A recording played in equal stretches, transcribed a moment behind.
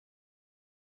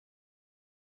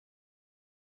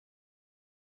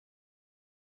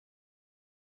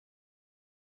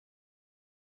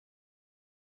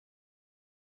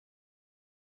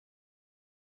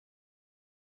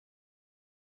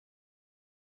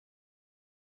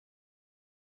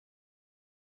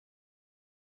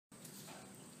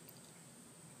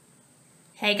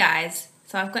Hey guys,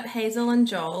 so I've got Hazel and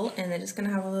Joel and they're just going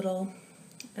to have a little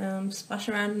splash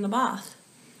around in the bath.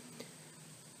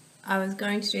 I was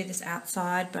going to do this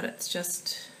outside, but it's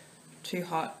just too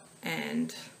hot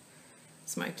and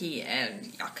smoky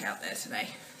and yuck out there today.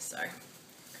 So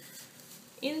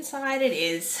inside it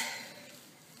is.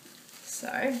 So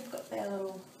I've got their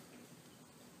little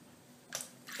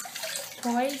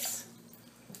toys.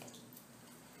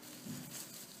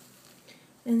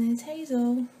 And there's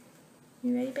Hazel.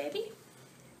 You ready, baby?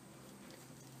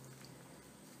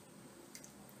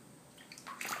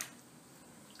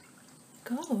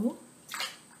 Go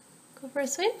for a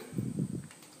swim.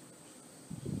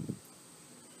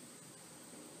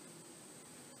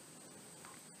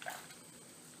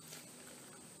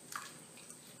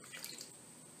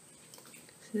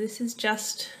 So this is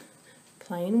just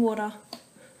plain water.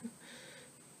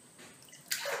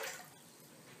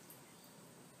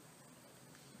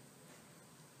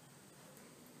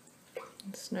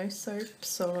 There's no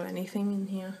soaps or anything in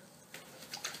here.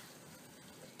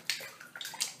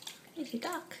 There's your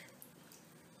duck.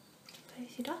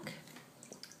 There's your duck.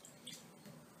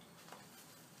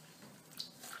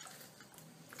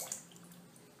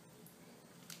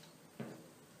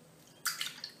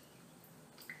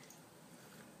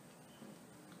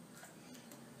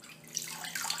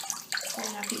 So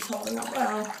nappy's holding up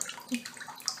well.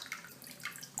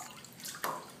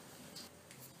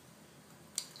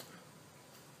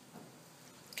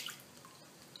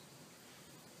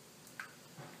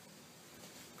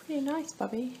 Pretty nice,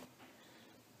 Bubby.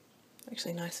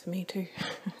 Actually nice for me too.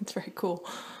 It's very cool.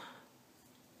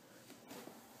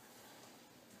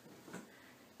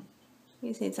 You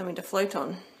just need something to float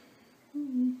on.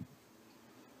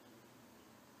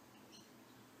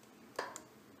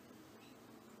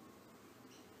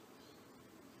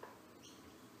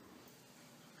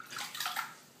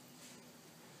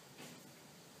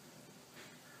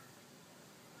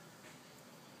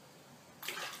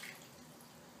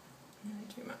 Not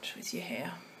too much with your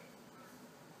hair.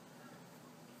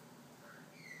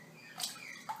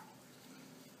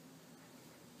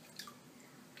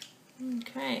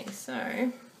 Okay,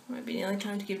 so might be nearly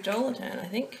time to give Joel a turn, I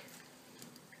think.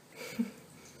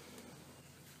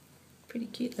 Pretty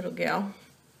cute little girl.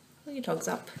 Pull your togs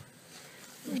up.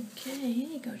 Okay, here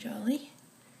you go, Jolie.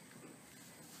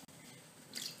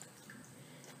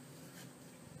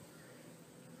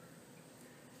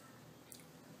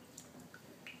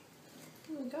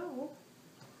 Here we go.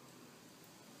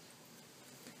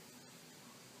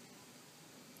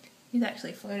 He's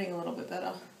actually floating a little bit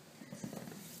better.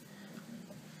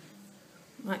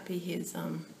 Might be his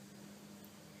swim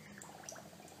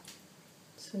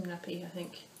nappy, I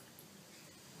think.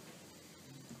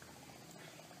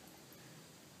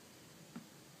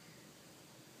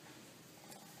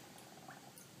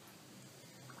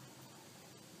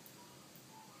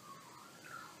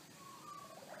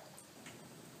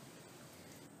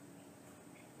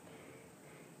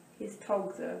 His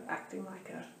togs are acting like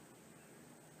a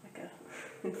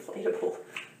inflatable.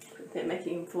 They're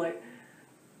making him float.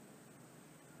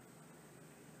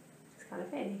 It's kind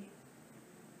of handy.